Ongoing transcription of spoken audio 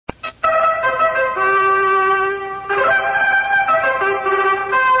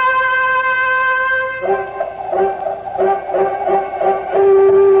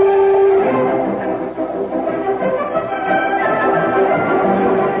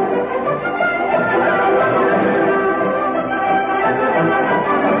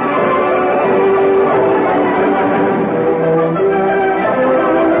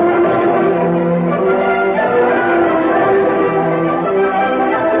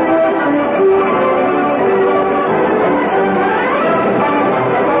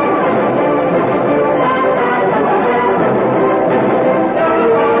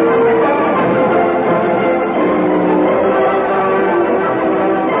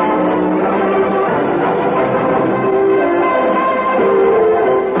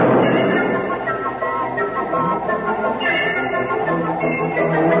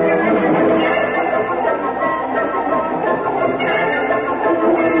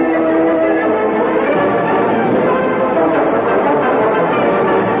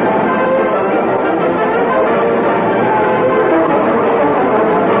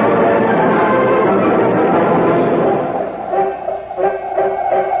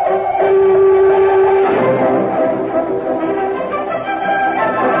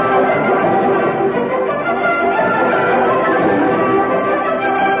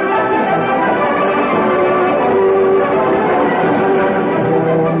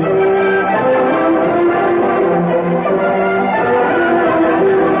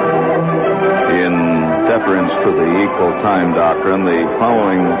time doctrine, the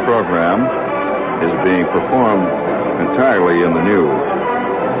following program is being performed entirely in the nude.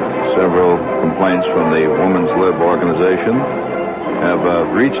 Several complaints from the Women's Lib organization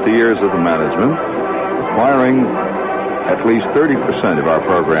have reached the ears of the management, requiring at least 30% of our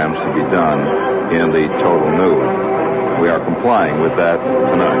programs to be done in the total nude. We are complying with that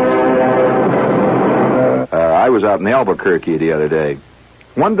tonight. I was out in Albuquerque the other day.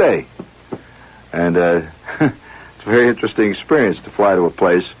 One day. And it's a very interesting experience to fly to a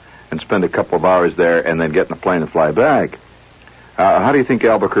place and spend a couple of hours there and then get in a plane and fly back. How do you think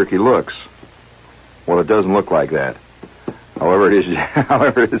Albuquerque looks? Well, it doesn't look like that. However it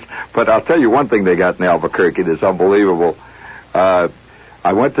is. But I'll tell you one thing they got in Albuquerque that's unbelievable. I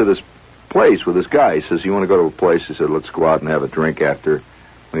went to this place with this guy. He says, you want to go to a place? He said, let's go out and have a drink after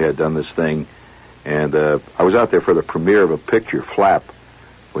we had done this thing. And I was out there for the premiere of a picture, Flap,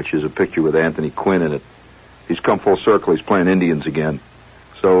 which is a picture with Anthony Quinn in it. He's come full circle. He's playing Indians again.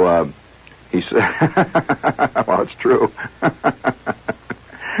 So he said, well, it's true.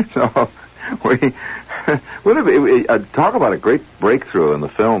 So wouldn't it be, talk about a great breakthrough in the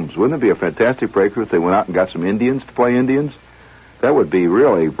films. Wouldn't it be a fantastic breakthrough if they went out and got some Indians to play Indians? That would be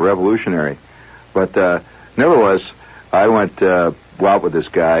really revolutionary. But nevertheless, I went out with this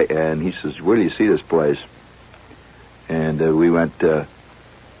guy, and he says, where do you see this place? And we went a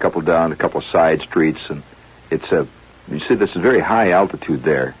couple down, a couple side streets, and it's you see, this is very high altitude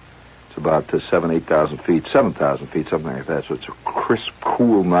there. It's about 8,000 feet, 7,000 feet, something like that. So it's a crisp,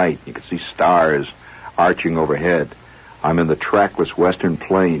 cool night. You can see stars arching overhead. I'm in the trackless western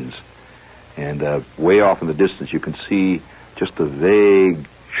plains, and way off in the distance you can see just a vague,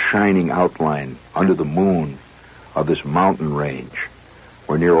 shining outline under the moon of this mountain range.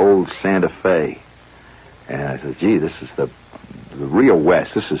 We're near old Santa Fe. And I said, gee, this is the real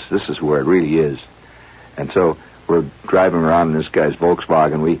West. This is where it really is. And so we're driving around in this guy's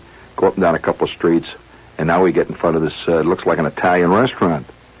Volkswagen. We go up and down a couple of streets, and now we get in front of this, it looks like an Italian restaurant.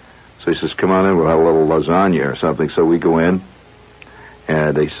 So he says, come on in, we'll have a little lasagna or something. So we go in,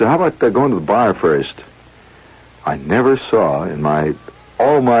 and they said, how about going to the bar first? I never saw in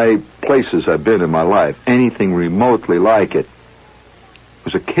all my places I've been in my life anything remotely like it. It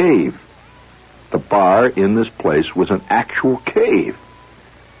was a cave. The bar in this place was an actual cave.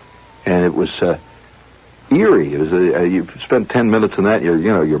 And it was eerie. It was you spend 10 minutes in that,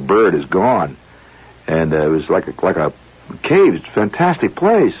 your bird is gone. And it was like a cave. It's a fantastic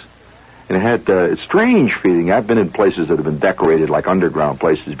place. And it had a strange feeling. I've been in places that have been decorated like underground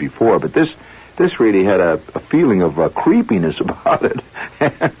places before, but this really had a feeling of creepiness about it.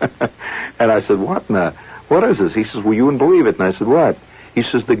 And I said, what is this? He says, well, you wouldn't believe it. And I said, what? He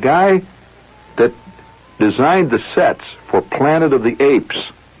says, the guy that designed the sets for Planet of the Apes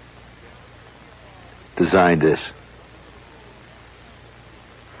designed this.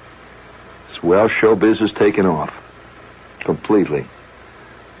 Well, showbiz is taking off completely.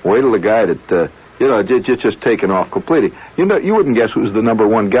 Wait till the guy that, just taken off completely. You wouldn't guess who's the number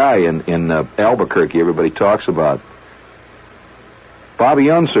one guy in Albuquerque everybody talks about.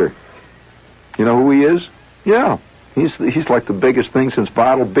 Bobby Unser. You know who he is? Yeah. He's like the biggest thing since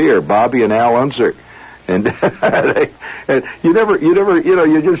bottled beer, Bobby and Al Unser. And, and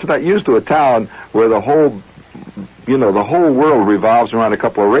you're just not used to a town where the whole world revolves around a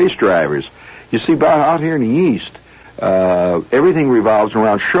couple of race drivers. You see, out here in the East, everything revolves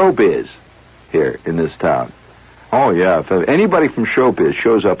around showbiz here in this town. Oh, yeah. If anybody from showbiz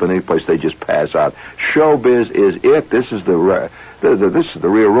shows up in any place, they just pass out. Showbiz is it. This is the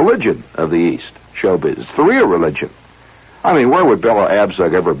real religion of the East, showbiz. It's the real religion. I mean, where would Bella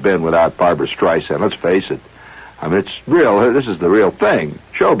Abzug ever been without Barbra Streisand? Let's face it. I mean, it's real. This is the real thing,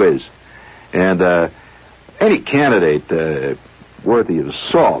 showbiz. And any candidate worthy of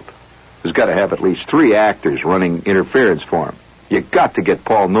salt has got to have at least 3 actors running interference for him. You got to get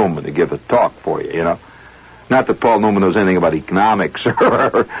Paul Newman to give a talk for you, Not that Paul Newman knows anything about economics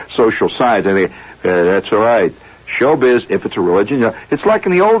or social science. That's all right. Showbiz, if it's a religion, it's like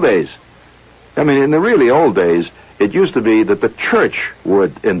in the old days. I mean, in the really old days, it used to be that the church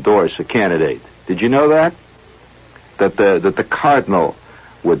would endorse a candidate. Did you know that? That the cardinal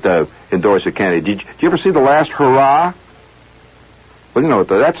would endorse a candidate. Did you ever see The Last Hurrah? Well,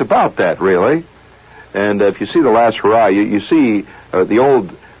 that's about that, really. And if you see The Last Hurrah, you see the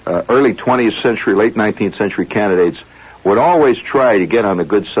old early 20th century, late 19th century candidates would always try to get on the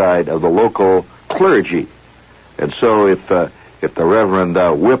good side of the local clergy. And so if the Reverend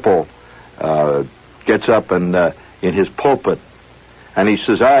Whipple gets up and in his pulpit, and he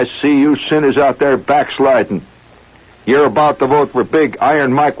says, I see you sinners out there backsliding. You're about to vote for big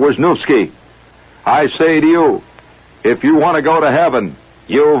Iron Mike Wisniewski. I say to you, if you want to go to heaven,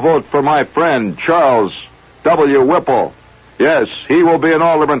 you vote for my friend, Charles W. Whipple. Yes, he will be an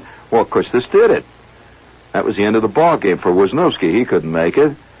alderman. Well, of course, this did it. That was the end of the ball game for Wisniewski. He couldn't make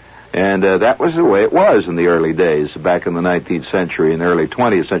it. And that was the way it was in the early days, back in the 19th century and early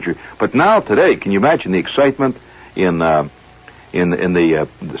 20th century. But now, today, can you imagine the excitement in the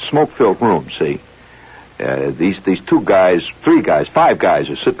smoke-filled room, see? These two guys, three guys, five guys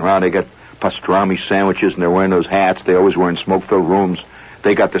are sitting around. They got pastrami sandwiches, and they're wearing those hats. They always wear in smoke-filled rooms.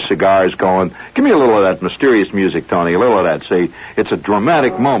 They got the cigars going. Give me a little of that mysterious music, Tony, a little of that, see? It's a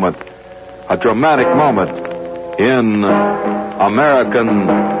dramatic moment in American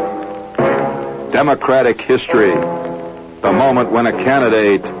democratic history. The moment when a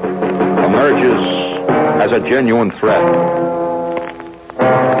candidate emerges as a genuine threat.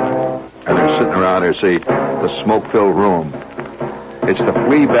 And they're sitting around here, see, the smoke-filled room. It's the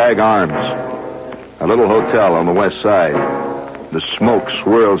Fleabag Arms, a little hotel on the west side. The smoke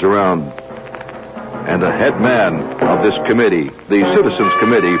swirls around. And the head man of this committee, the Citizens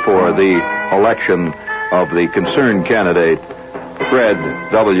Committee for the election of the concerned candidate, Fred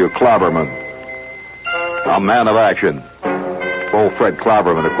W. Clobberman, a man of action. Old Fred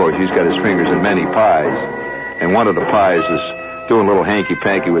Clobberman, of course, he's got his fingers in many pies. And one of the pies is doing a little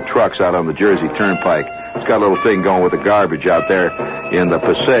hanky-panky with trucks out on the Jersey Turnpike. It's got a little thing going with the garbage out there in the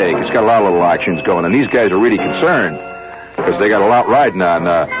Passaic. It's got a lot of little actions going, and these guys are really concerned because they got a lot riding on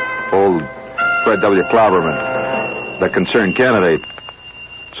old Fred W. Clobberman, the concerned candidate.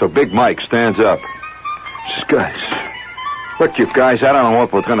 So Big Mike stands up. Says, guys, look, you guys, I don't know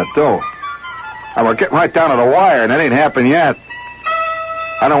what we're going to do. And we're getting right down to the wire, and it ain't happened yet.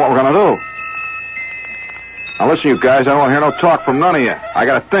 I don't know what we're going to do. Now listen, you guys, I don't want to hear no talk from none of you. I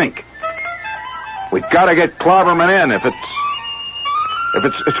got to think. We got to get Clobberman in. If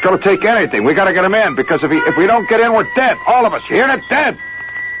it's going to take anything, we got to get him in, because if we don't get in, we're dead. All of us. You hear that? Dead.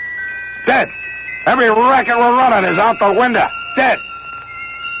 Dead. Every racket we're running is out the window. Dead.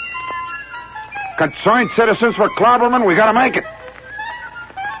 Concerned citizens for Clobberman, we got to make it.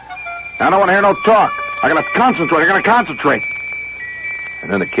 I don't want to hear no talk. I got to concentrate. I got to concentrate.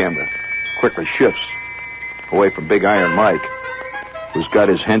 And then the camera quickly shifts away from Big Iron Mike, who's got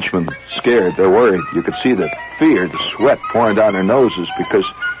his henchmen scared. They're worried. You could see the fear, the sweat pouring down their noses because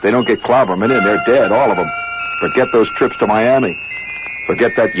they don't get Clobberman in. They're dead, all of them. Forget those trips to Miami.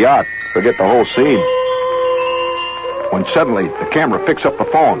 Forget that yacht. Forget the whole scene. When suddenly the camera picks up the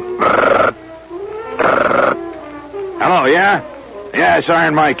phone. Hello, yeah? Yeah, it's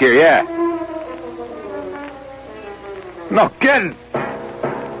Iron Mike here, yeah. No kidding.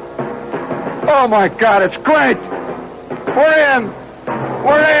 Oh, my God, it's great. We're in.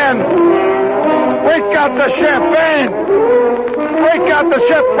 We're in. Break out the champagne. Break out the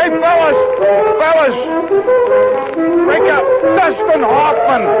champagne. Hey, fellas. Break out. Dustin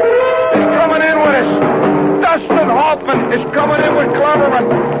Hoffman is coming in with us. Dustin Hoffman is coming in with Clobberman.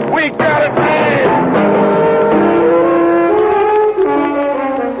 We got it made.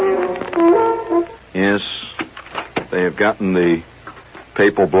 Yes, they have gotten the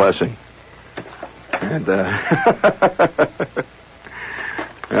papal blessing. And, oh,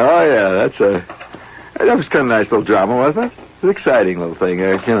 yeah, that was kind of a nice little drama, wasn't it? It was an exciting little thing,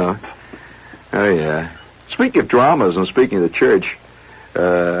 you know. Oh, yeah. Speaking of dramas and speaking of the church,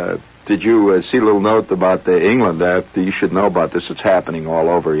 did you see a little note about England? You should know about this. It's happening all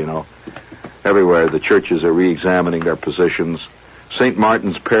over, you know. Everywhere the churches are re-examining their positions. St.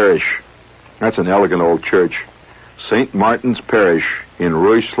 Martin's Parish, that's an elegant old church. St. Martin's Parish in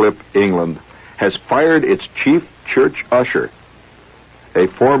Ruislip, England, has fired its chief church usher, a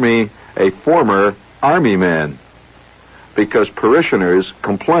former army man, because parishioners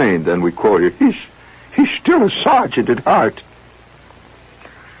complained, and we quote here, he's still a sergeant at heart.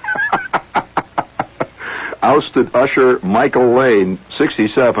 Ousted usher Michael Lane,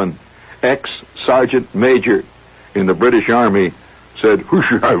 67, ex-sergeant major in the British Army, said,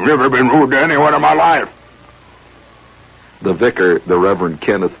 I've never been rude to anyone in my life. The vicar, the Reverend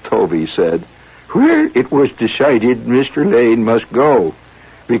Kenneth Tovey, said, well, it was decided Mr. Lane must go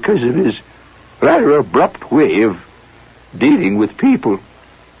because of his rather abrupt way of dealing with people.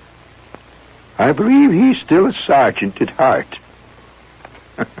 I believe he's still a sergeant at heart.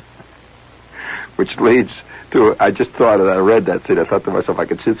 Which leads to, I just thought, and I read that scene, I thought to myself, I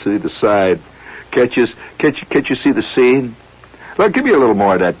could see the side. Can't you see the scene? Well, give me a little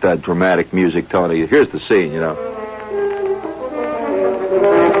more of that dramatic music, Tony. Here's the scene, you know.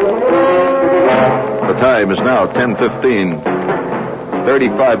 The time is now 10:15,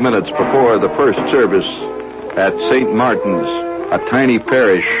 35 minutes before the first service at St. Martin's, a tiny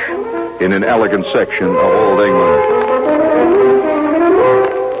parish in an elegant section of Old England.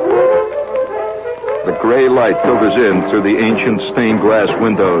 The gray light filters in through the ancient stained glass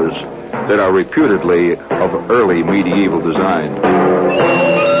windows that are reputedly of early medieval design.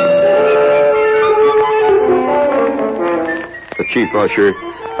 The chief usher,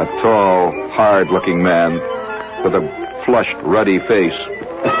 a tall, hard-looking man with a flushed, ruddy face,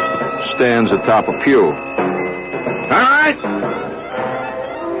 stands atop a pew. All right.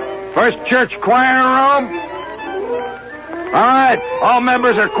 First church choir room. All right. All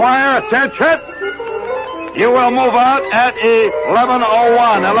members of choir, attention. You will move out at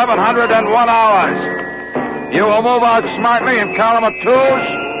 11:01 hours. You will move out smartly in column of twos.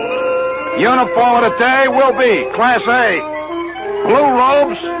 Uniform of the day will be Class A. Blue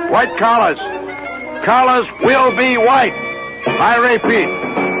robes, white collars. Collars will be white. I repeat,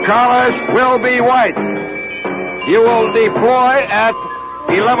 collars will be white. You will deploy at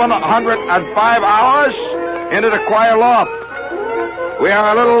 11:05 hours into the choir loft. We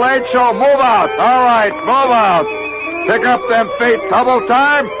are a little late, so move out. All right, move out. Pick up them feet. Double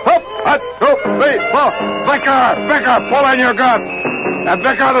time. Hup, hut, 2, 3, 4. Vicar, pull in your gun. And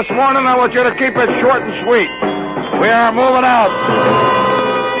Vicar, this morning I want you to keep it short and sweet. We are moving out.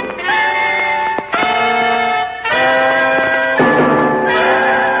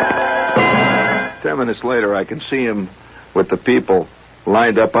 10 minutes later, I can see him with the people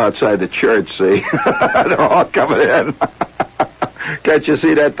lined up outside the church, see? They're all coming in. Can't you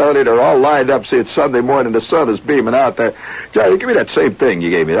see that, Tony? They're all lined up. See, it's Sunday morning. The sun is beaming out there. Johnny, give me that same thing you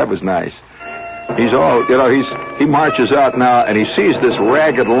gave me. That was nice. He's all, he marches out now, and he sees this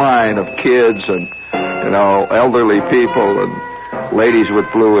ragged line of kids and, elderly people and ladies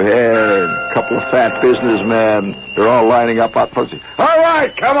with blue hair and a couple of fat businessmen. They're all lining up out front. All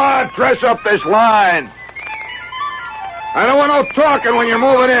right, come on, dress up this line. I don't want no talking when you're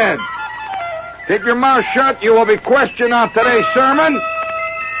moving in. Keep your mouth shut. You will be questioned on today's sermon.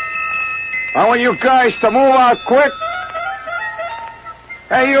 I want you guys to move out quick.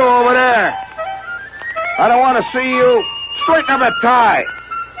 Hey, you over there. I don't want to see you. Straighten up that tie.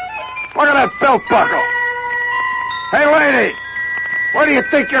 Look at that belt buckle. Hey, lady. Where do you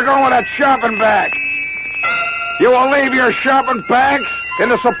think you're going with that shopping bag? You will leave your shopping bags in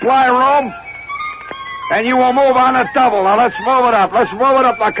the supply room, and you will move on a double. Now, let's move it up. Let's move it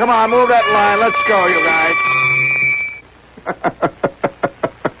up. Now, come on, move that line. Let's go, you guys.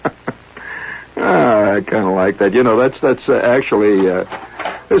 I kind of like that. That's actually,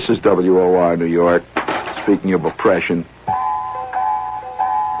 this is WOR New York, speaking of oppression.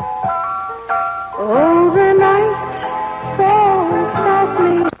 Oh, the night falls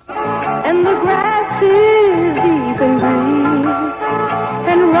softly, and the grass is deep and green,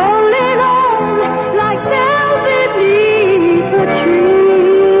 and rolling on like velvet beneath the trees.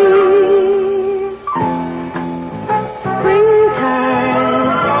 Springtime,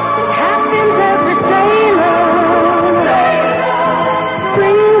 it happens every sailor.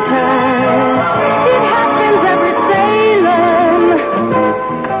 Springtime, it happens every sailor.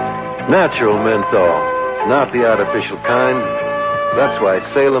 Natural menthol, not the artificial kind. That's why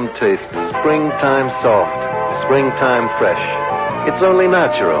Salem tastes springtime soft, springtime fresh. It's only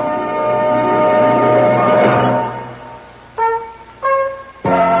natural.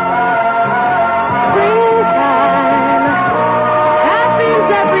 Springtime happens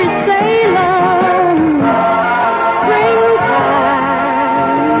every Salem. Springtime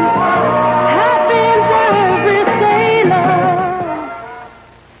happens every Salem.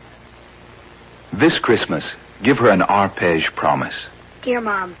 This Christmas, give her an arpege promise. Dear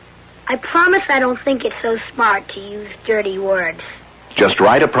Mom, I promise I don't think it's so smart to use dirty words. Just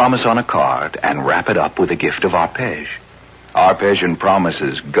write a promise on a card and wrap it up with a gift of arpege. Arpege and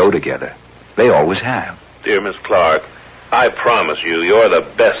promises go together. They always have. Dear Miss Clark, I promise you, you're the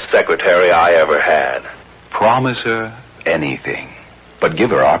best secretary I ever had. Promise her anything, but give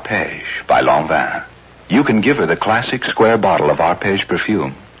her arpege by Lanvin. You can give her the classic square bottle of arpege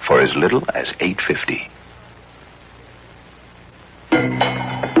perfume for as little as $8.50.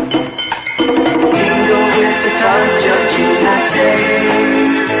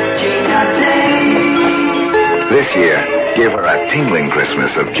 This year, give her a tingling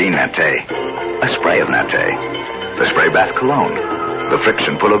Christmas of Jean Naté. A spray of Naté. The spray bath cologne. The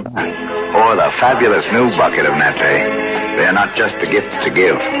friction pull of bath. Or the fabulous new bucket of Naté. They're not just the gifts to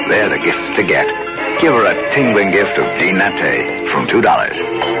give. They're the gifts to get. Give her a tingling gift of Jean Naté from $2.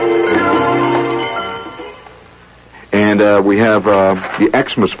 And we have the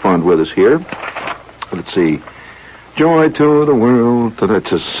Xmas Fund with us here. Let's see. Joy to the world.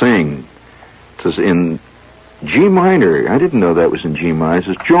 To sing. It's in G minor. I didn't know that was in G minor. It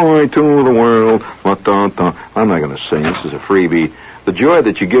says, joy to the world. I'm not going to sing. This is a freebie. The joy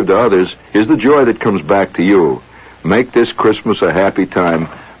that you give to others is the joy that comes back to you. Make this Christmas a happy time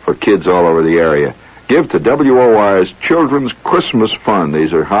for kids all over the area. Give to WOR's Children's Christmas Fund.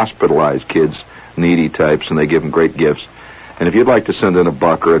 These are hospitalized kids, needy types, and they give them great gifts. And if you'd like to send in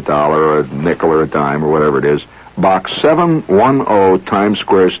 $1 or $1 or a nickel or a dime or whatever it is, Box 710, Times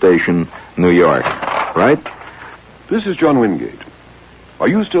Square Station, New York. Right? This is John Wingate. Are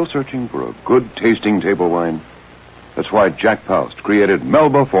you still searching for a good-tasting table wine? That's why Jack Paust created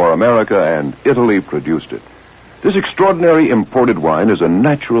Melba for America and Italy produced it. This extraordinary imported wine is a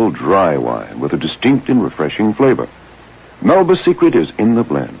natural dry wine with a distinct and refreshing flavor. Melba's secret is in the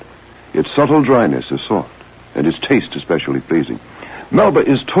blend. Its subtle dryness is soft, and its taste especially pleasing. Melba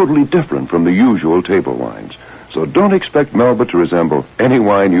is totally different from the usual table wines, so don't expect Melba to resemble any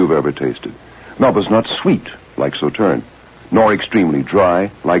wine you've ever tasted. Melba's not sweet, like Sauterne, nor extremely dry,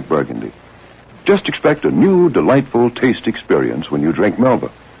 like Burgundy. Just expect a new, delightful taste experience when you drink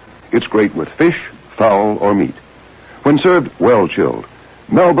Melba. It's great with fish, fowl, or meat. When served well chilled,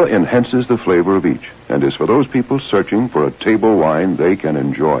 Melba enhances the flavor of each and is for those people searching for a table wine they can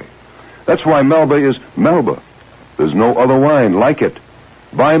enjoy. That's why Melba is Melba. There's no other wine like it.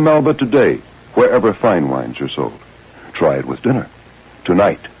 Buy Melba today, wherever fine wines are sold. Try it with dinner.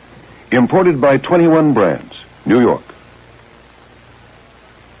 Tonight. Imported by 21 Brands, New York.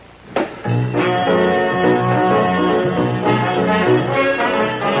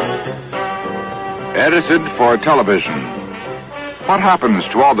 Edited for television. What happens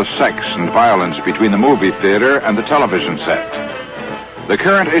to all the sex and violence between the movie theater and the television set? The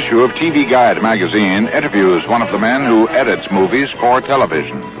current issue of TV Guide magazine interviews one of the men who edits movies for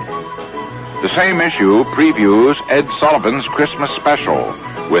television. The same issue previews Ed Sullivan's Christmas special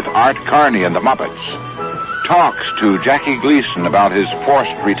with Art Carney and the Muppets, talks to Jackie Gleason about his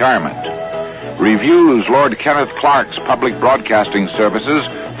forced retirement, reviews Lord Kenneth Clark's Public Broadcasting Service's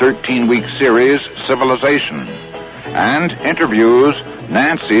 13-week series, Civilization, and interviews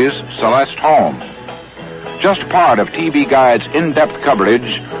Nancy's Celeste Holmes. Just part of TV Guide's in-depth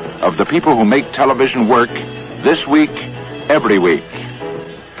coverage of the people who make television work this week, every week.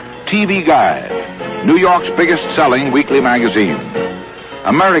 TV Guide, New York's biggest-selling weekly magazine.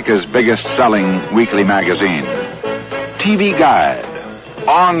 America's biggest-selling weekly magazine. TV Guide,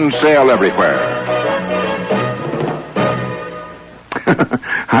 on sale everywhere.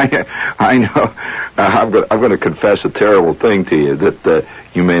 I know. I'm going to confess a terrible thing to you that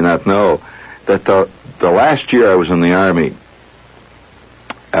you may not know. That the last year I was in the Army,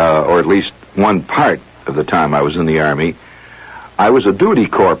 or at least one part of the time I was in the Army, I was a duty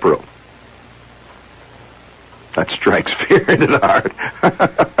corporal. That strikes fear into the heart.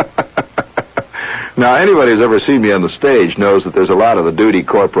 Now, anybody who's ever seen me on the stage knows that there's a lot of the duty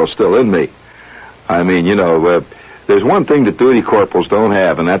corporal still in me. I mean, there's one thing that duty corporals don't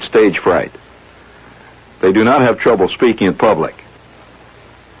have, and that's stage fright. They do not have trouble speaking in public.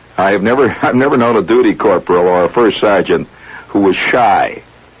 I've never known a duty corporal or a first sergeant who was shy.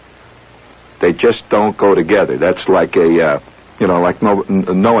 They just don't go together. That's like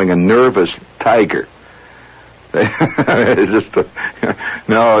knowing a nervous tiger. It just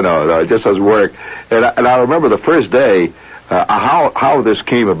doesn't work. And I remember the first day, how this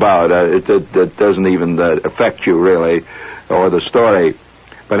came about. It doesn't even affect you really, or the story.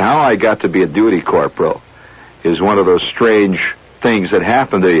 But how I got to be a duty corporal is one of those strange things that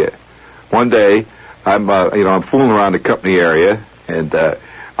happen to you. One day, I'm fooling around the company area, and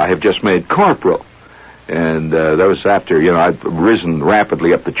I have just made corporal. And that was after, I'd risen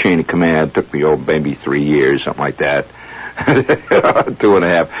rapidly up the chain of command. It took me, maybe 3 years, something like that.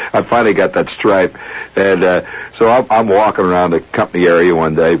 2.5. I finally got that stripe. And so I'm walking around the company area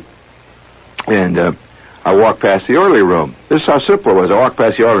one day, and I walk past the orderly room. This is how simple it was. I walked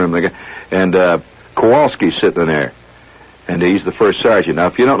past the orderly room, and Kowalski's sitting there. And he's the first sergeant. Now,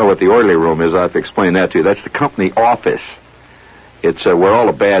 if you don't know what the orderly room is, I'll have to explain that to you. That's the company office. It's where all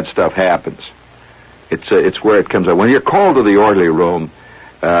the bad stuff happens. It's where it comes out. When you're called to the orderly room,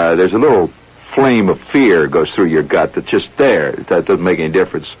 there's a little flame of fear goes through your gut that's just there. That doesn't make any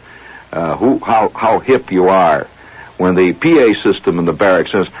difference how hip you are. When the PA system in the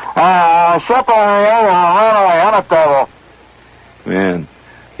barracks says, man,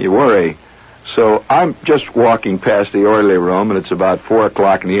 you worry. So I'm just walking past the orderly room, and it's about 4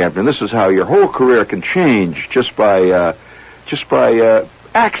 o'clock in the afternoon. This is how your whole career can change just by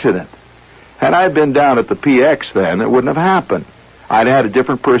accident. Had I been down at the PX then, it wouldn't have happened. I'd had a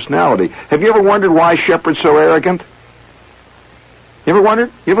different personality. Have you ever wondered why Shepard's so arrogant? You ever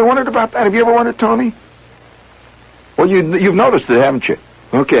wondered? You ever wondered about that? Have you ever wondered, Tony? Well, you've noticed it, haven't you?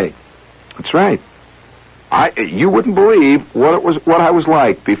 Okay. That's right. You wouldn't believe what I was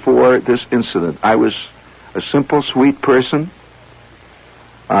like before this incident. I was a simple, sweet person.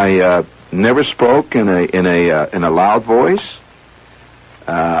 I never spoke in a loud voice.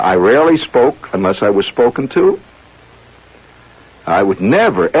 I rarely spoke unless I was spoken to. I would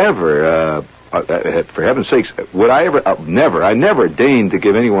never, ever, for heaven's sakes, would I ever, never. I never deigned to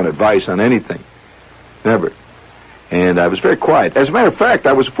give anyone advice on anything. Never. And I was very quiet. As a matter of fact,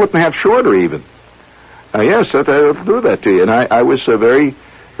 I was a foot and a half shorter even. Yes, I'll do that to you. And I was a very,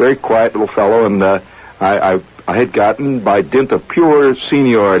 very quiet little fellow, and I had gotten, by dint of pure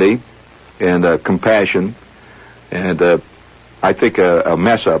seniority and compassion, and I think a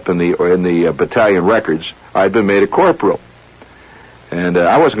mess up in the battalion records, I'd been made a corporal. And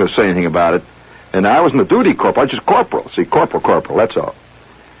I wasn't going to say anything about it. And I wasn't a duty corporal, I was just corporal. See, corporal, that's all.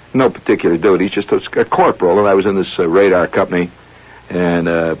 No particular duties, just a corporal. And I was in this radar company, and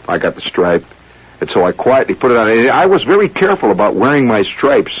I got the stripe. And so I quietly put it on. And I was very careful about wearing my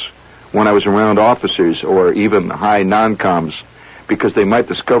stripes when I was around officers or even high non-coms, because they might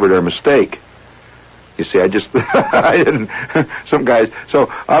discover their mistake. You see, I didn't, some guys,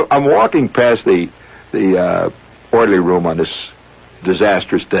 so I'm walking past the orderly room on this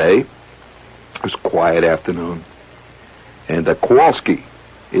disastrous day. It was a quiet afternoon. And Kowalski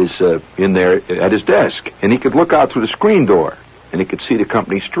is in there at his desk, and he could look out through the screen door, and he could see the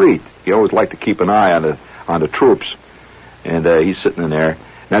company street. He always liked to keep an eye on the troops, and he's sitting in there.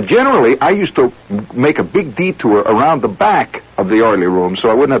 Now, generally, I used to make a big detour around the back of the orderly room so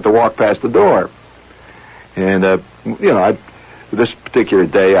I wouldn't have to walk past the door. And this particular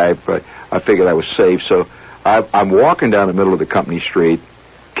day, I figured I was safe, so I'm walking down the middle of the company street,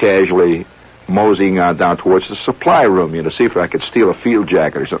 casually moseying on down towards the supply room, see if I could steal a field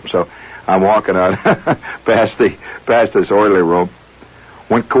jacket or something. So I'm walking on past this orderly room.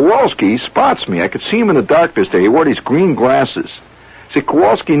 When Kowalski spots me, I could see him in the darkness there. He wore these green glasses. See,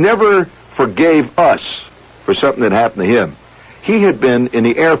 Kowalski never forgave us for something that happened to him. He had been in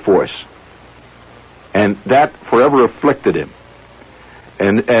the Air Force, and that forever afflicted him.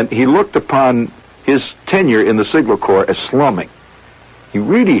 And he looked upon his tenure in the Signal Corps as slumming. He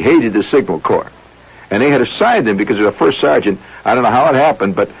really hated the Signal Corps. And they had assigned him because he was a first sergeant. I don't know how it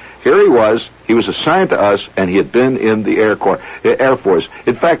happened, but here he was assigned to us, and he had been in the Air Force.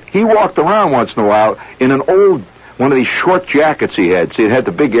 In fact, he walked around once in a while in an old, one of these short jackets he had. See, it had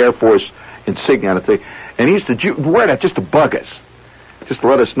the big Air Force insignia on the thing. And he used to wear that just to bug us, just to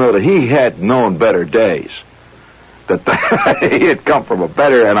let us know that he had known better days, that he had come from a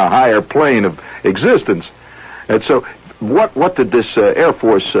better and a higher plane of existence. And so what did this Air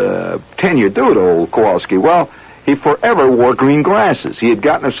Force tenure do to old Kowalski? Well, he forever wore green glasses. He had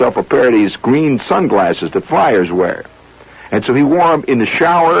gotten himself a pair of these green sunglasses that flyers wear. And so he wore them in the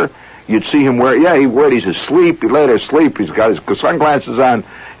shower. You'd see him he wore these asleep. He lay there asleep. He's got his sunglasses on.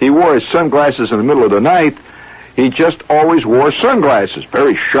 He wore his sunglasses in the middle of the night. He just always wore sunglasses.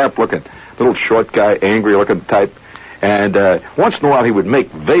 Very sharp looking, little short guy, angry looking type. And once in a while he would make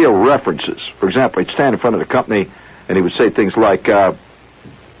veiled references. For example, he'd stand in front of the company and he would say things like,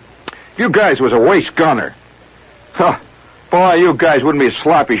 you guys was a waste gunner. Huh. Boy, you guys wouldn't be as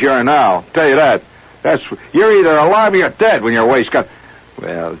sloppy as you are now. Tell you that. You're either alive or you're dead when you're a waste gunner.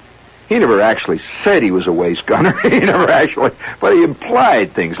 Well, he never actually said he was a waste gunner. But he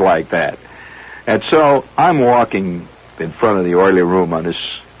implied things like that. And so I'm walking in front of the orderly room on this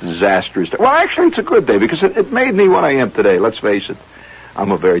disastrous day. Well, actually, it's a good day because it made me what I am today. Let's face it.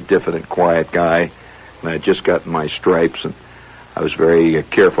 I'm a very diffident, quiet guy, and I had just gotten my stripes, and I was very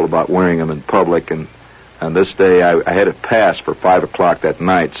careful about wearing them in public. And on this day, I had it passed for 5 o'clock that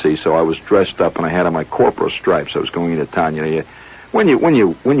night. See, so I was dressed up, and I had on my corporal stripes. I was going into town. When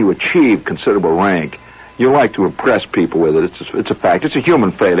you achieve considerable rank, you like to impress people with it. It's a fact. It's a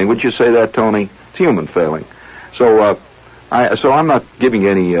human failing. Would you say that, Tony? It's a human failing. So I'm not giving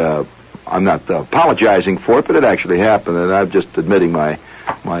any. I'm not apologizing for it, but it actually happened, and I'm just admitting my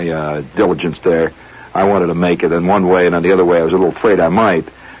diligence there. I wanted to make it in one way, and on the other way, I was a little afraid I might.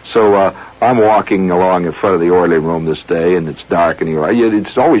 So I'm walking along in front of the orderly room this day, and it's dark in here.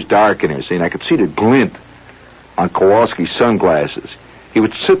 It's always dark in here, see, and I could see the glint on Kowalski's sunglasses. He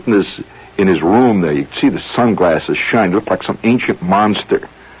would sit in his room there. You could see the sunglasses shine. He looked like some ancient monster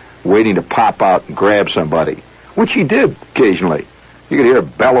waiting to pop out and grab somebody, which he did occasionally. You could hear a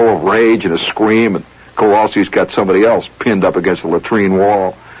bellow of rage and a scream, and Kowalski's got somebody else pinned up against the latrine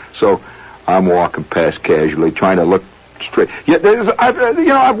wall. So I'm walking past casually, trying to look straight. Yeah,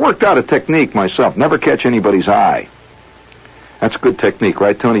 I've worked out a technique myself. Never catch anybody's eye. That's a good technique,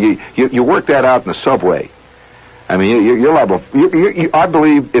 right, Tony? You work that out in the subway. I mean, you're liable. I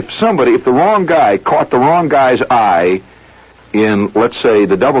believe if the wrong guy caught the wrong guy's eye in, let's say,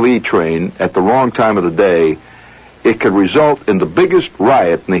 the double E train at the wrong time of the day, it could result in the biggest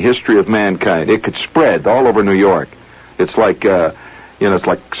riot in the history of mankind. It could spread all over New York. It's like, it's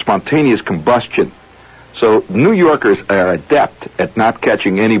like spontaneous combustion. So New Yorkers are adept at not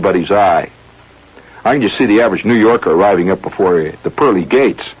catching anybody's eye. I can just see the average New Yorker arriving up before the pearly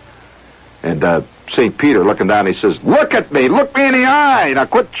gates. And St. Peter looking down, he says, "Look at me! Look me in the eye! Now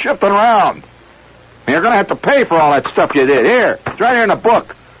quit shifting around. And you're going to have to pay for all that stuff you did. Here, it's right here in the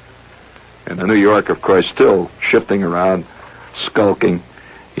book." And the New Yorker, of course, still shifting around, skulking.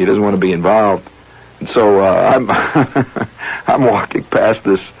 He doesn't want to be involved. And so I'm I'm walking past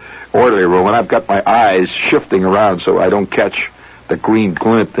this orderly room, and I've got my eyes shifting around so I don't catch the green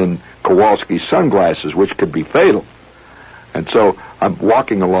glint in Kowalski's sunglasses, which could be fatal. And so I'm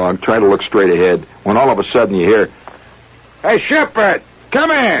walking along, trying to look straight ahead, when all of a sudden you hear, "Hey, Shepard,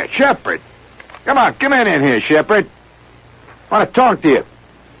 come here, Shepard. Come on, come in here, Shepard. I want to talk to you."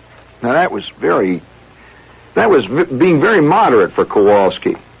 Now that was being very moderate for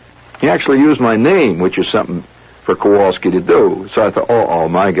Kowalski. He actually used my name, which is something for Kowalski to do. So I thought, oh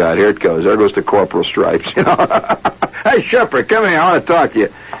my God, here it goes. There goes the Corporal Stripes, you know. "Hey, Shepard, come here. I want to talk to you."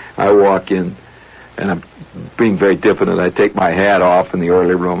 I walk in, and I'm being very diffident. I take my hat off in the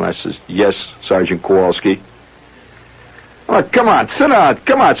orderly room. I says, "Yes, Sergeant Kowalski." "Oh, come on, sit down.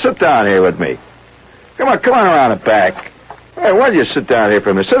 Come on, sit down here with me. Come on around the back. Hey, why don't you sit down here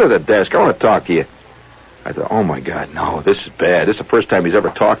for a minute? Sit at the desk. I want to talk to you." I thought, oh my God, no, this is bad. This is the first time he's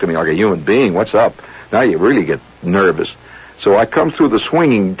ever talked to me like a human being. What's up? Now you really get nervous. So I come through the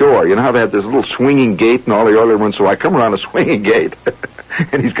swinging door. You know how they have this little swinging gate in all the other rooms? So I come around the swinging gate,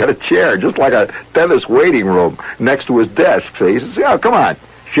 and he's got a chair, just like a dentist waiting room, next to his desk. So he says, "Yeah, come on,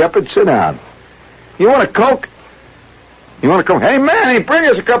 Shepard, sit down. You want a Coke? You want a Coke? Hey, Manny, bring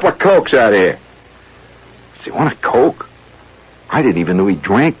us a couple of Cokes out here." I said, "You want a Coke?" I didn't even know he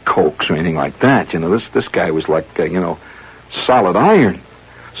drank Cokes or anything like that. You know, this guy was like, solid iron.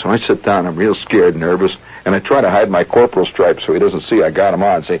 So I sit down, I'm real scared, nervous, and I try to hide my corporal stripes so he doesn't see I got him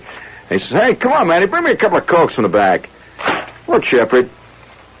on. And he says, "Hey, come on, Manny, bring me a couple of Cokes from the back." "Look, Shepard,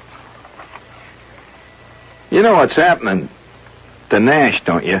 you know what's happening to Nash,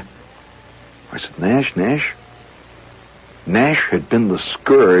 don't you?" I said, Nash? Nash had been the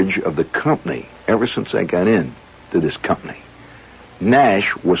scourge of the company ever since I got in to this company.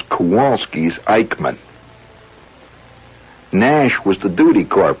 Nash was Kowalski's Eichmann. Nash was the Duty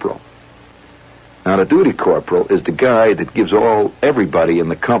Corporal. Now, the Duty Corporal is the guy that gives everybody in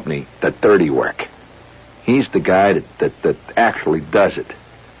the company that dirty work. He's the guy that actually does it.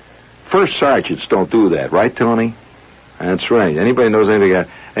 First sergeants don't do that, right, Tony? That's right. Anybody knows anything?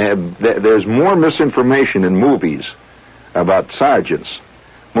 There's more misinformation in movies about sergeants.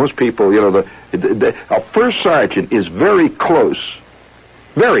 Most people, a first sergeant is very close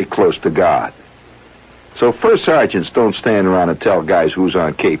to God. So first sergeants don't stand around and tell guys who's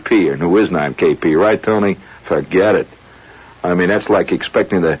on KP and who isn't on KP, right, Tony? Forget it. I mean, that's like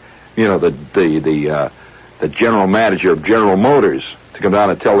expecting the general manager of General Motors to come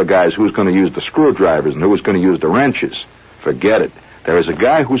down and tell the guys who's going to use the screwdrivers and who's going to use the wrenches. Forget it. There is a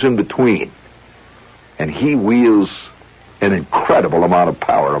guy who's in between, and he wields an incredible amount of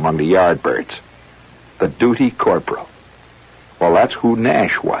power among the Yardbirds. The Duty Corporal. Well, that's who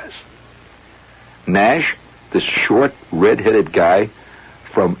Nash was. Nash, this short, red-headed guy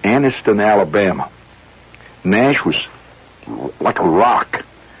from Anniston, Alabama. Nash was like a rock.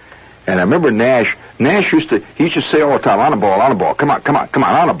 And I remember Nash used to say all the time, on the ball, come on,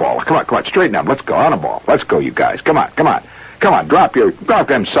 on the ball, come on, straighten up, let's go, on the ball, let's go, you guys, come on, drop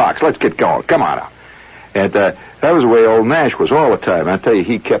them socks, let's get going, come on. And that was the way old Nash was all the time. I tell you,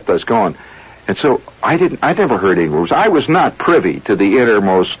 he kept us going. And so I never heard any rules. I was not privy to the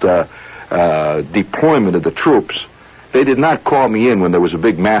innermost deployment of the troops. They did not call me in when there was a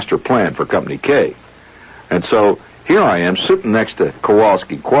big master plan for Company K. And so here I am sitting next to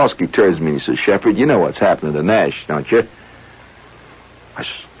Kowalski. Kowalski turns to me and he says, "Shepard, you know what's happening to Nash, don't you?" I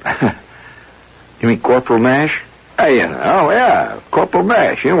said, "You mean Corporal Nash?" "Hey, oh yeah, Corporal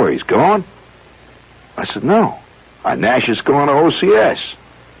Nash. You know where he's going?" I said, "No. Nash is going to OCS.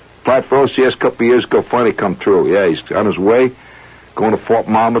 Applied for OCS a couple of years ago, finally come through. Yeah, he's on his way, going to Fort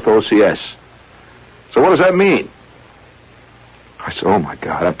Monmouth, OCS. So what does that mean?" I said, oh my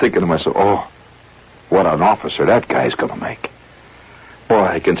God. I'm thinking to myself, oh, what an officer that guy's going to make. Boy,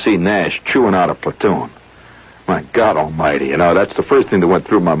 I can see Nash chewing out a platoon. My God almighty, that's the first thing that went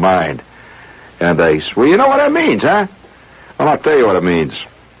through my mind. And I said, well, you know what that means, huh? Well, I'll tell you what it means.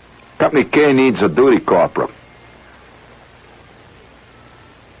 Company K needs a Duty Corporal.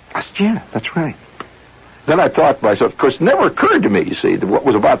 I said, yeah, that's right. Then I thought to myself, of course, it never occurred to me, you see, what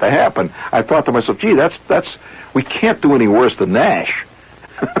was about to happen. I thought to myself, gee, we can't do any worse than Nash.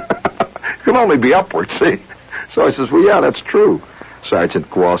 It can only be upward, see? So I says, well, yeah, that's true, Sergeant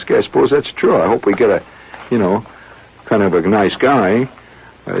Kowalski. I suppose that's true. I hope we get a, kind of a nice guy.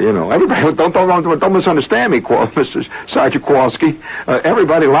 Everybody, don't misunderstand me, Mr. Sergeant Kowalski.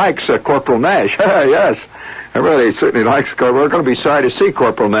 Everybody likes Corporal Nash. Yes, everybody certainly likes Corporal. We're going to be sorry to see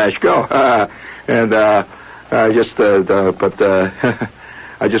Corporal Nash go. I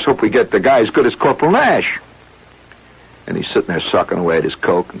just hope we get the guy as good as Corporal Nash. And he's sitting there sucking away at his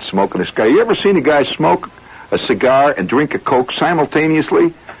Coke and smoking a cigar. You ever seen a guy smoke a cigar and drink a Coke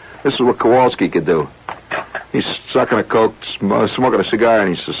simultaneously? This is what Kowalski could do. He's sucking a Coke, smoking a cigar,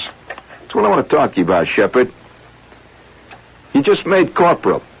 and he says, that's what I want to talk to you about, Shepard. You just made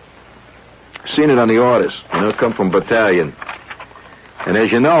corporal. Seen it on the orders. Come from battalion. And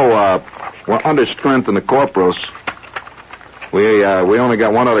as you know, we're under strength in the corporals. We only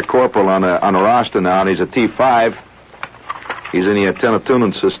got one other corporal on the roster now, and he's a T5. He's in the antenna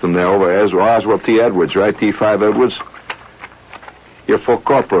tuning system there over at Oswald T. Edwards, right? T5 Edwards. You're full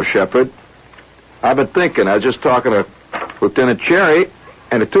corporal, Shepard. I've been thinking. I was just talking to Lieutenant Cherry,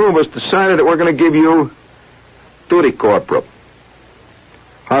 and the two of us decided that we're going to give you Duty Corporal.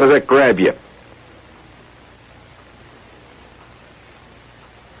 How does that grab you?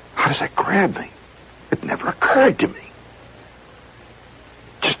 How does that grab me? It never occurred to me.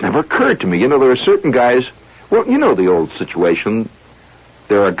 Just never occurred to me. There are certain guys... Well, you know the old situation.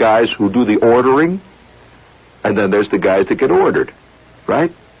 There are guys who do the ordering, and then there's the guys that get ordered, right?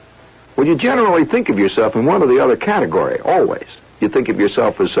 Well, you generally think of yourself in one or the other category, always. You think of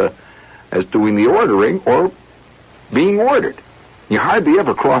yourself as doing the ordering or being ordered. You hardly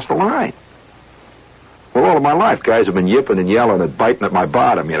ever cross the line. Well, all of my life, guys have been yipping and yelling and biting at my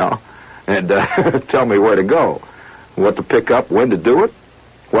bottom, and tell me where to go, what to pick up, when to do it,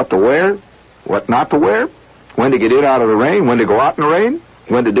 what to wear, what not to wear, when to get in out of the rain, when to go out in the rain,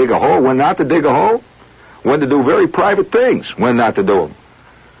 when to dig a hole, when not to dig a hole, when to do very private things, when not to do them.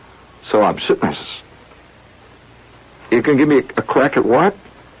 So I'm sitting there. You can give me a crack at what?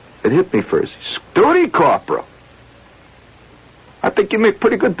 It hit me first. Duty Corporal. I think you make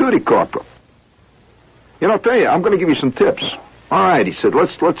pretty good Duty Corporal. I'll tell you, I'm going to give you some tips. All right, he said,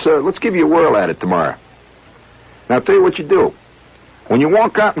 let's give you a whirl at it tomorrow. Now, I'll tell you what you do. When you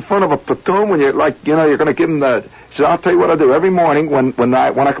walk out in front of a platoon, when you're you're going to give them the... He said, I'll tell you what I do. Every morning, when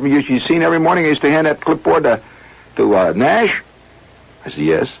I come, you've seen every morning I used to hand that clipboard to Nash? I said,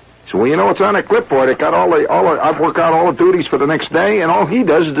 yes. So, well, it's on that clipboard. It got I work out all the duties for the next day, and all he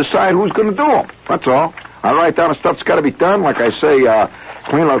does is decide who's going to do them. That's all. I write down the stuff that's got to be done. Like I say,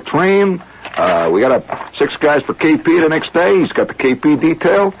 clean out train. We got 6 guys for KP the next day. He's got the KP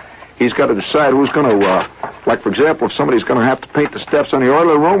detail. He's got to decide who's going to, like, for example, if somebody's going to have to paint the steps on the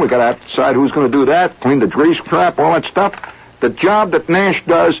orderly room, we got to have to decide who's going to do that, clean the grease trap, all that stuff. The job that Nash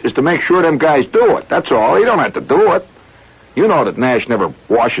does is to make sure them guys do it. That's all. He don't have to do it. You know that Nash never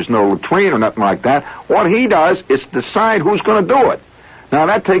washes no latrine or nothing like that. What he does is decide who's going to do it. Now,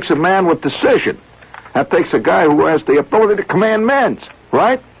 that takes a man with decision. That takes a guy who has the ability to command men,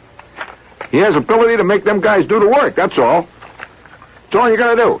 right? He has ability to make them guys do the work. That's all. That's all you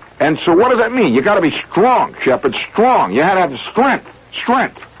got to do. And so what does that mean? You got to be strong, Shepard. Strong. You have to have strength.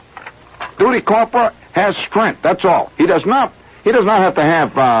 Strength. Duty Corporal has strength. That's all. He does not have to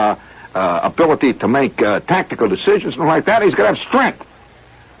have ability to make tactical decisions and like that. He's got to have strength.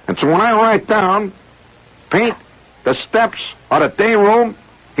 And so when I write down, paint the steps of the day room,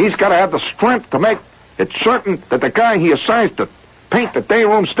 he's got to have the strength to make it certain that the guy he assigns to paint the day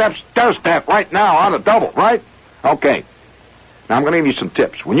room steps does that right now on a double, right? Okay. Now I'm going to give you some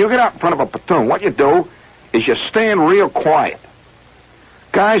tips. When you get out in front of a platoon, what you do is you stand real quiet.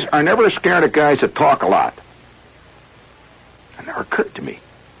 Guys are never scared of guys that talk a lot. It never occurred to me.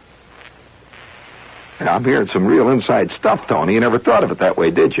 And I'm hearing some real inside stuff, Tony. You never thought of it that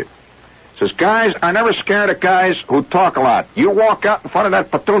way, did you? Says, guys are never scared of guys who talk a lot. You walk out in front of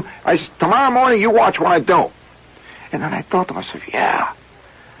that platoon. I said, tomorrow morning you watch what I do. And then I thought to myself, yeah.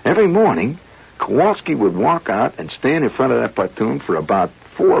 Every morning, Kowalski would walk out and stand in front of that platoon for about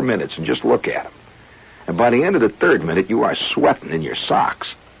 4 minutes and just look at him. And by the end of the 3rd minute, you are sweating in your socks,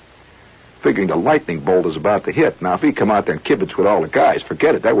 figuring the lightning bolt is about to hit. Now, if he come out there and kibitz with all the guys,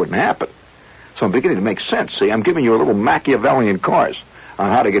 forget it, that wouldn't happen. So I'm beginning to make sense. See, I'm giving you a little Machiavellian course on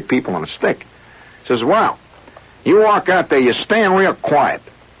how to get people on a stick. Says, wow, you walk out there, you stand real quiet.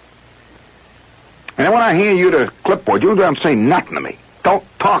 And then when I hand you the clipboard, you don't say nothing to me. Don't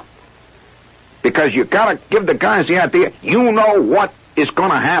talk. Because you got to give the guys the idea, you know what is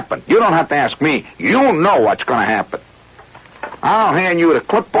going to happen. You don't have to ask me. You know what's going to happen. I'll hand you the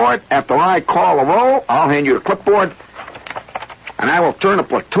clipboard after I call the roll. I'll hand you the clipboard, and I will turn the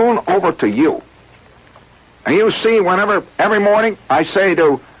platoon over to you. And you see, every morning, I say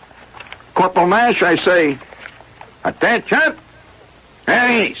to Corporal Nash, I say, attention,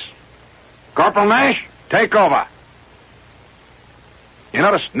 at ease. Corporal Nash, take over. You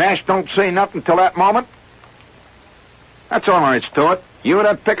notice Nash don't say nothing till that moment? That's all there is to it. You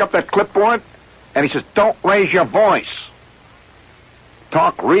would pick up that clipboard, and he says, don't raise your voice.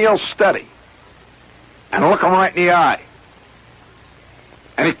 Talk real steady. And look him right in the eye.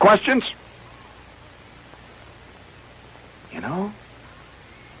 Any questions? You know,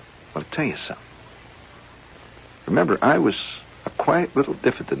 I'll tell you something. Remember, I was a quiet little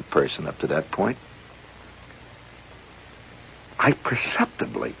diffident person up to that point. I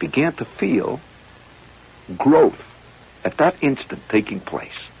perceptibly began to feel growth at that instant taking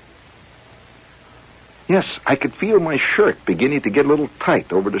place. Yes, I could feel my shirt beginning to get a little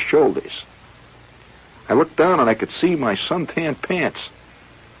tight over the shoulders. I looked down and I could see my suntan pants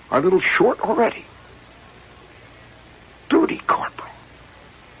are a little short already. Duty Corporal.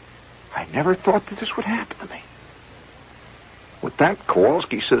 I never thought that this would happen to me. With that,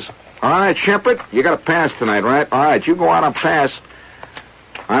 Kowalski says, all right, Shepard, you got to pass tonight, right? All right, you go out and pass.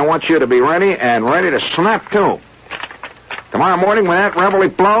 I want you to be ready to snap to. Tomorrow morning when that reveille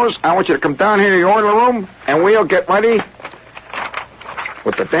blows, I want you to come down here to the order room, and we'll get ready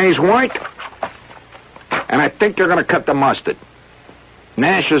with the day's work. And I think you're going to cut the mustard.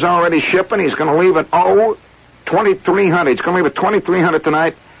 Nash is already shipping. He's going to leave at 2300. He's going to leave at 2300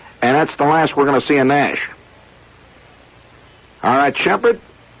 tonight, and that's the last we're going to see of Nash. All right, Shepard,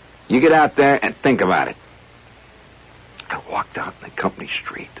 you get out there and think about it. I walked out in the company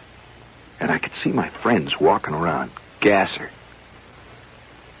street, and I could see my friends walking around. Gasser,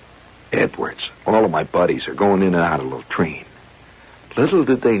 Edwards, all of my buddies are going in and out of the latrine. Little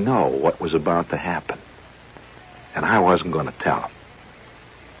did they know what was about to happen, and I wasn't going to tell them.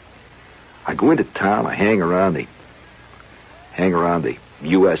 I go into town, I hang around the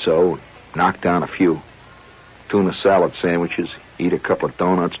USO, knock down a few tuna salad sandwiches, eat a couple of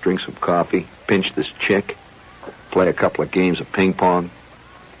donuts, drink some coffee, pinch this chick, play a couple of games of ping pong.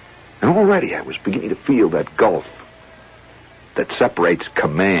 And already I was beginning to feel that gulf that separates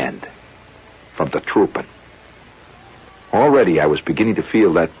command from the trooping. Already I was beginning to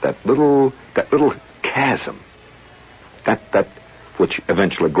feel that little chasm, that which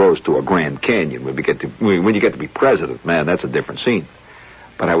eventually grows to a Grand Canyon when you get to be president. Man, that's a different scene.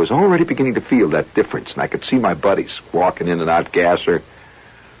 But I was already beginning to feel that difference, and I could see my buddies walking in and out, Gasser,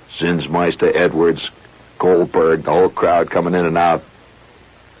 Zinsmeister, Edwards, Goldberg, the whole crowd coming in and out,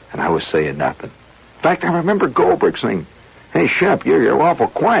 and I was saying nothing. In fact, I remember Goldberg saying, hey, Shep, you're awful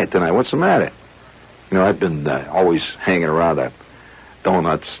quiet tonight. What's the matter? You know, I've been always hanging around the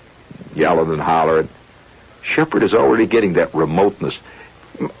donuts, yelling and hollering. Shepard is already getting that remoteness.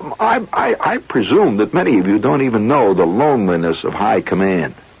 I presume that many of you don't even know the loneliness of high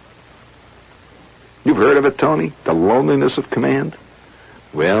command. You've heard of it, Tony? The loneliness of command?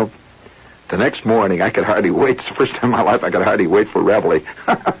 Well, the next morning I could hardly wait. It's the first time in my life I could hardly wait for reveille.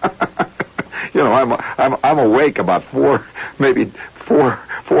 You know, I'm awake about maybe four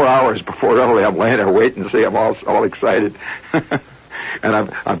hours before reveille. I'm laying there waiting to see. I'm all excited. And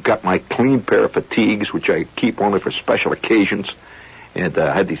I've got my clean pair of fatigues, which I keep only for special occasions. And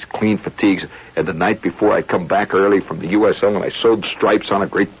I had these clean fatigues. And the night before, I'd come back early from the USO, and I sewed stripes on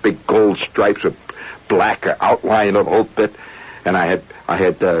great big gold stripes with black outline of the whole bit. And I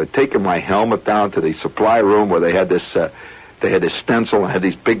had taken my helmet down to the supply room where they had this stencil. I had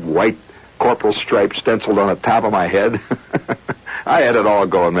these big white corporal stripes stenciled on the top of my head. I had it all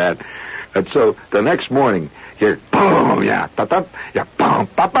going, man. And so the next morning, here, boom, yeah, boom,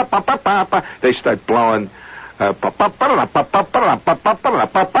 they start blowing,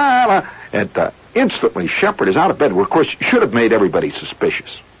 and instantly Shepard is out of bed. Well, of course, should have made everybody suspicious,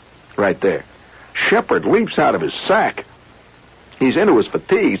 right there. Shepard leaps out of his sack. He's into his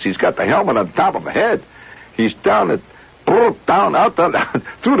fatigues. He's got the helmet on top of the head. He's down through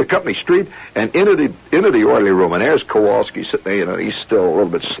the company street and into the orderly room. And there's Kowalski sitting there. You know, he's still a little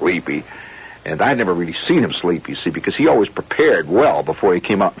bit sleepy. And I'd never really seen him sleep, you see, because he always prepared well before he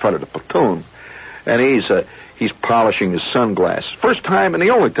came out in front of the platoon. And he's polishing his sunglasses. First time, and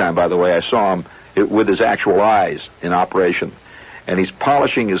the only time, by the way, I saw him with his actual eyes in operation. And he's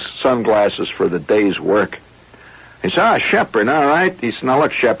polishing his sunglasses for the day's work. He said, Shepard, all right. He said, now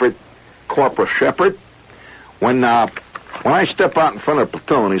look, Shepard, Corporal Shepard, when I step out in front of the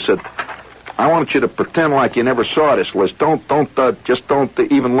platoon, he said, I want you to pretend like you never saw this list. Don't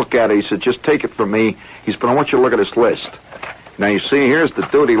even look at it. He said, just take it from me. He said, but I want you to look at this list. Now, you see, here's the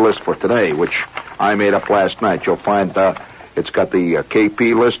duty list for today, which I made up last night. You'll find it's got the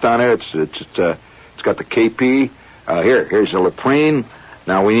KP list on it. It's got the KP. Here's the latrine.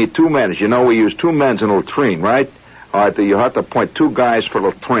 Now, we need 2 men. As you know, we use 2 men in a latrine, right? All right, you have to appoint 2 guys for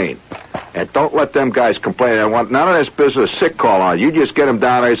latrine. And don't let them guys complain. I want none of this business sick call on. You just get him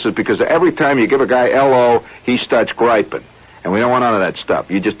down there. He says, because every time you give a guy LO, he starts griping. And we don't want none of that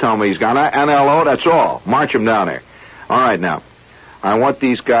stuff. You just tell him he's got an LO, that's all. March him down there. All right, now. I want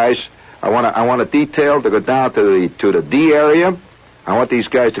these guys, I want a detail to go down to the D area. I want these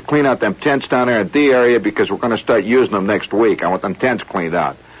guys to clean out them tents down there in D area because we're going to start using them next week. I want them tents cleaned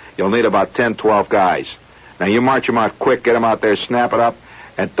out. You'll need about 10, 12 guys. Now, you march them out quick, get them out there, snap it up,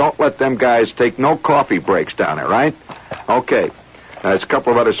 and don't let them guys take no coffee breaks down there, right? Okay. Now, there's a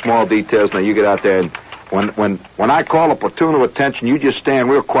couple of other small details. Now, you get out there, and when I call a platoon to attention, you just stand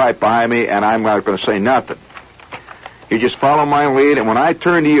real quiet behind me, and I'm not going to say nothing. You just follow my lead, and when I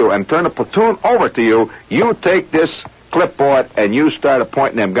turn to you and turn the platoon over to you, you take this clipboard and you start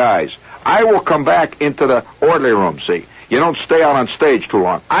appointing them guys. I will come back into the orderly room, see? You don't stay out on stage too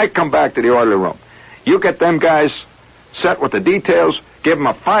long. I come back to the orderly room. You get them guys set with the details, give them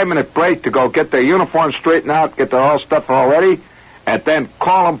a 5-minute break to go get their uniforms straightened out, get their all stuff all ready, and then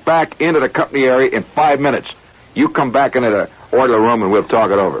call them back into the company area in 5 minutes. You come back into the orderly room and we'll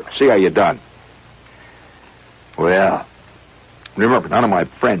talk it over. See how you're done. Well, remember, none of my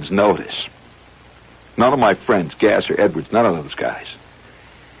friends know this. None of my friends, Gasser, Edwards, none of those guys.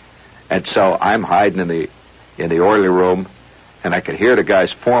 And so I'm hiding in the orderly room, and I could hear the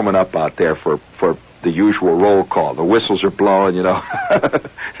guys forming up out there for the usual roll call. The whistles are blowing, you know.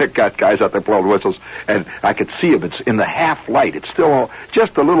 They've got guys out there blowing whistles, and I could see them. It's in the half light. It's still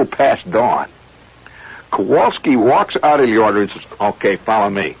just a little past dawn. Kowalski walks out of the order and says, okay, follow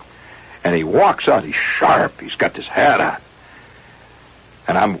me. And he walks out. He's sharp. He's got this hat on.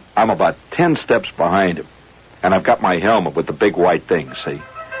 And I'm about 10 steps behind him. And I've got my helmet with the big white thing, see?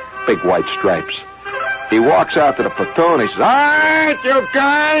 Big white stripes. He walks out to the platoon. He says, all right, you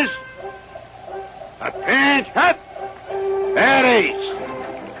guys. Attention. At ease.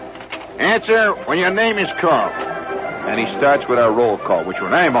 Answer when your name is called. And he starts with our roll call, which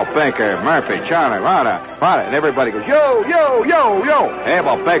were Abel Baker, Murphy, Charlie, Rada. And everybody goes, yo, yo, yo, yo.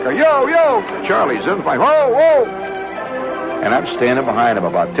 Abel Baker, yo, yo. Charlie Zinfly, whoa, whoa. And I'm standing behind him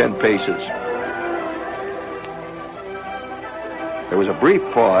about 10 paces. There was a brief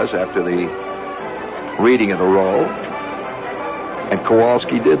pause after the reading of the roll, and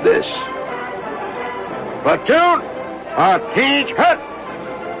Kowalski did this. Platoon, attention.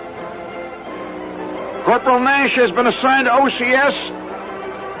 Corporal Nash has been assigned to OCS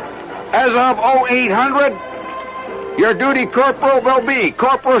as of 0800. Your duty corporal will be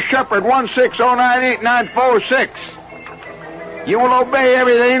Corporal Shepard 160989446. You will obey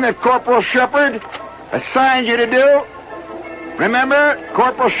everything that Corporal Shepard assigned you to do. Remember,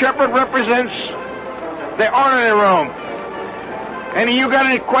 Corporal Shepard represents the orderly room. Any of you got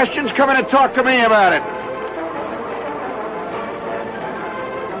any questions? Come in and talk to me about it.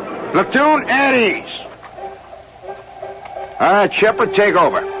 Platoon at ease. All right, Shepard, take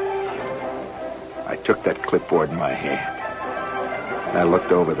over. I took that clipboard in my hand, and I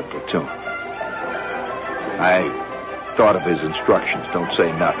looked over the platoon. I thought of his instructions, don't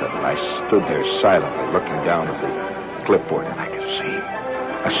say nothing, and I stood there silently looking down at the clipboard, and I could see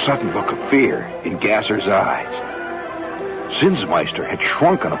a sudden look of fear in Gasser's eyes. Zinsmeister had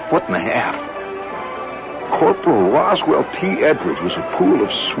shrunken 1.5 feet. Corporal Roswell T. Edwards was a pool of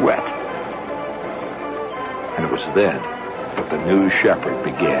sweat. And it was then that the new Shepard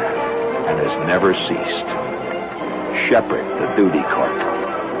began and has never ceased. Shepard, the duty corporal.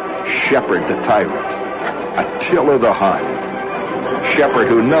 Shepard, the tyrant. Attila the Hun. Shepard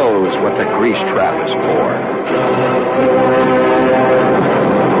who knows what the grease trap is for.